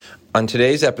On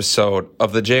today's episode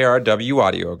of the Jrdubuuu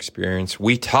Audio Experience,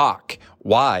 we talk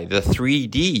why the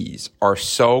 3Ds are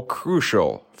so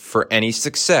crucial for any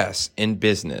success in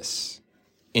business.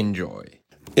 Enjoy.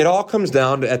 It all comes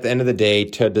down to, at the end of the day,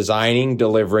 to designing,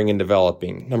 delivering, and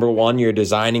developing. Number one, you're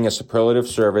designing a superlative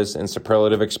service and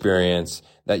superlative experience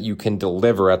that you can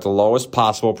deliver at the lowest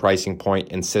possible pricing point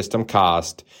and system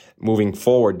cost. Moving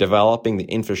forward, developing the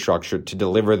infrastructure to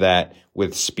deliver that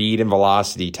with speed and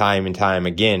velocity time and time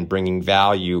again, bringing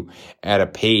value at a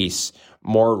pace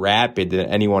more rapid than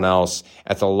anyone else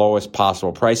at the lowest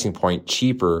possible pricing point,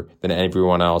 cheaper than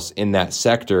everyone else in that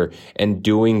sector, and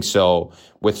doing so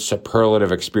with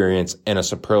superlative experience and a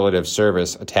superlative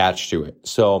service attached to it.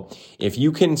 So if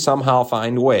you can somehow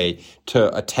find a way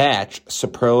to attach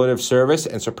superlative service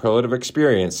and superlative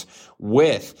experience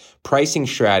with pricing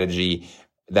strategy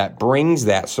that brings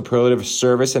that superlative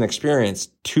service and experience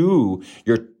to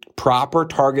your proper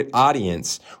target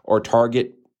audience or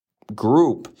target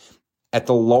group at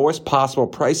the lowest possible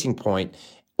pricing point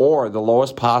or the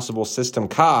lowest possible system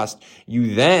cost,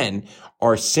 you then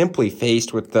are simply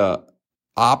faced with the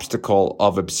obstacle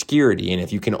of obscurity. And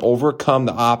if you can overcome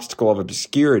the obstacle of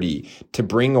obscurity to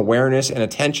bring awareness and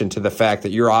attention to the fact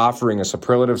that you're offering a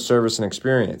superlative service and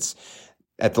experience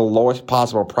at the lowest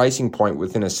possible pricing point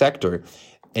within a sector,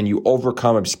 and you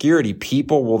overcome obscurity,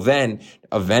 people will then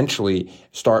eventually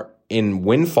start in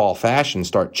windfall fashion,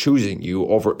 start choosing you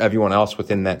over everyone else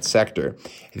within that sector.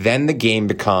 Then the game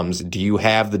becomes, do you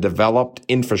have the developed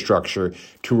infrastructure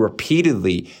to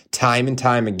repeatedly, time and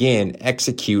time again,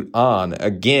 execute on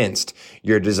against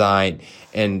your design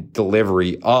and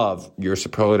delivery of your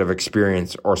superlative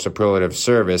experience or superlative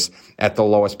service at the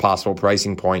lowest possible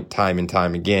pricing point, time and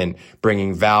time again,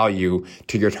 bringing value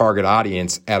to your target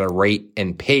audience at a rate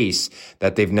and pace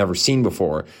that they've never seen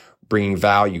before, bringing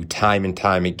value time and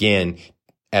time again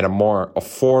at a more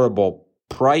affordable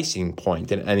pricing point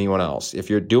than anyone else. If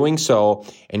you're doing so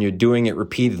and you're doing it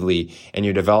repeatedly and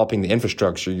you're developing the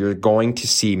infrastructure, you're going to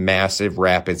see massive,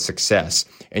 rapid success,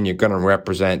 and you're going to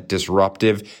represent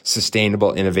disruptive,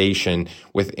 sustainable innovation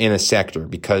within a sector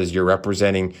because you're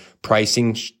representing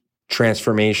pricing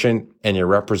transformation and you're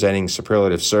representing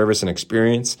superlative service and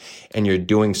experience, and you're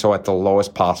doing so at the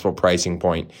lowest possible pricing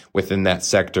point within that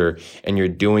sector, and you're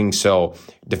doing so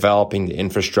developing the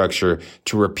infrastructure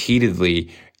to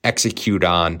repeatedly execute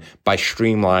on by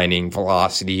streamlining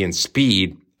velocity and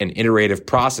speed and iterative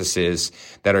processes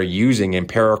that are using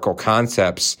empirical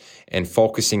concepts and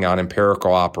focusing on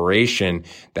empirical operation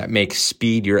that makes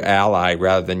speed your ally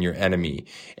rather than your enemy.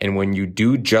 And when you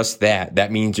do just that,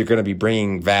 that means you're going to be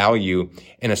bringing value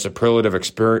in a superlative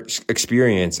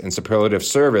experience and superlative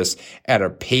service at a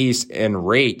pace and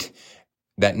rate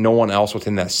that no one else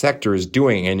within that sector is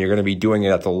doing, and you're going to be doing it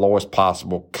at the lowest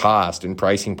possible cost and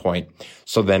pricing point.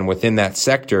 So then within that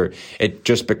sector, it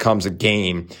just becomes a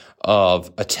game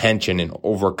of attention and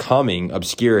overcoming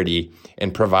obscurity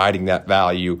and providing that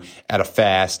value at a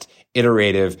fast,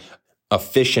 iterative,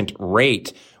 efficient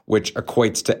rate, which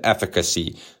equates to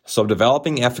efficacy. So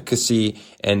developing efficacy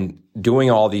and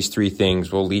doing all these three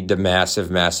things will lead to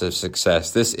massive, massive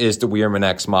success. This is the Weirman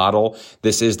X model.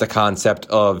 This is the concept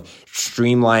of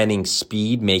streamlining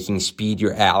speed, making speed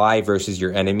your ally versus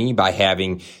your enemy by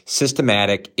having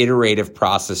systematic, iterative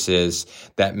processes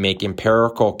that make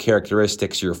empirical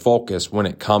characteristics your focus when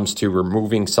it comes to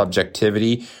removing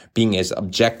subjectivity, being as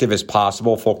objective as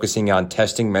possible, focusing on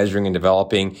testing, measuring, and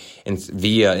developing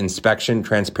via inspection,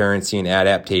 transparency, and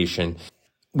adaptation.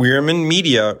 Weirman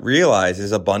Media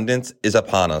realizes abundance is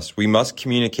upon us. We must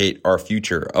communicate our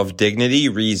future of dignity,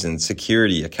 reason,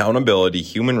 security, accountability,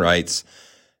 human rights,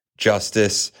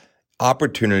 justice,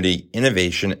 opportunity,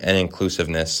 innovation, and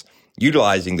inclusiveness,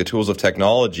 utilizing the tools of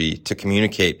technology to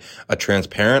communicate a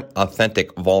transparent,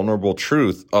 authentic, vulnerable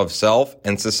truth of self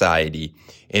and society,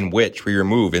 in which we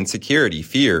remove insecurity,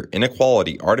 fear,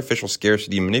 inequality, artificial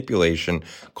scarcity, manipulation,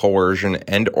 coercion,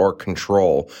 and or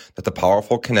control that the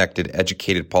powerful, connected,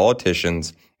 educated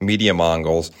politicians, media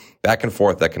mongols, back and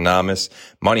forth economists,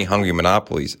 money-hungry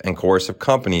monopolies, and coercive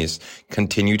companies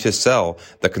continue to sell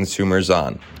the consumers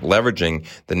on, leveraging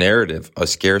the narrative of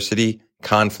scarcity,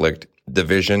 conflict,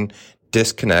 division,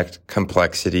 disconnect,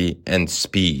 complexity, and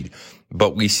speed.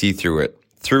 But we see through it,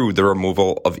 through the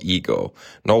removal of ego,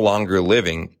 no longer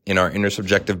living in our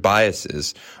intersubjective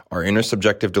biases, our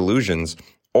intersubjective delusions,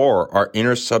 or our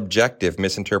intersubjective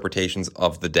misinterpretations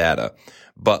of the data,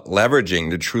 but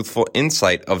leveraging the truthful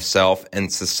insight of self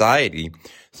and society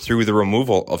through the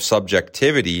removal of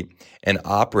subjectivity and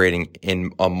operating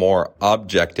in a more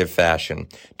objective fashion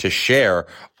to share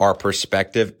our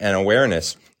perspective and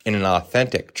awareness in an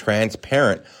authentic,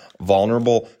 transparent,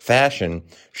 vulnerable fashion,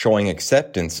 showing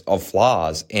acceptance of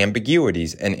flaws,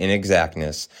 ambiguities, and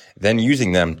inexactness, then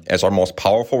using them as our most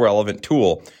powerful relevant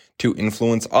tool to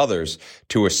influence others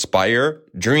to aspire,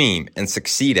 dream, and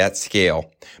succeed at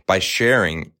scale by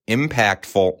sharing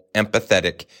impactful,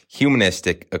 empathetic,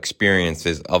 humanistic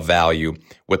experiences of value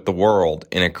with the world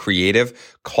in a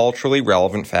creative, culturally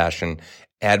relevant fashion,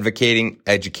 advocating,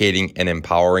 educating, and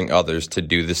empowering others to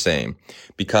do the same.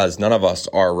 Because none of us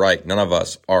are right, none of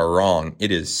us are wrong.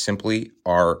 It is simply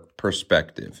our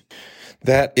perspective.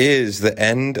 That is the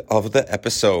end of the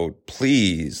episode.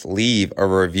 Please leave a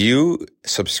review,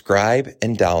 subscribe,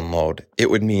 and download.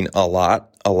 It would mean a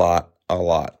lot, a lot, a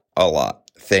lot, a lot.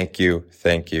 Thank you,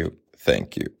 thank you,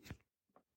 thank you.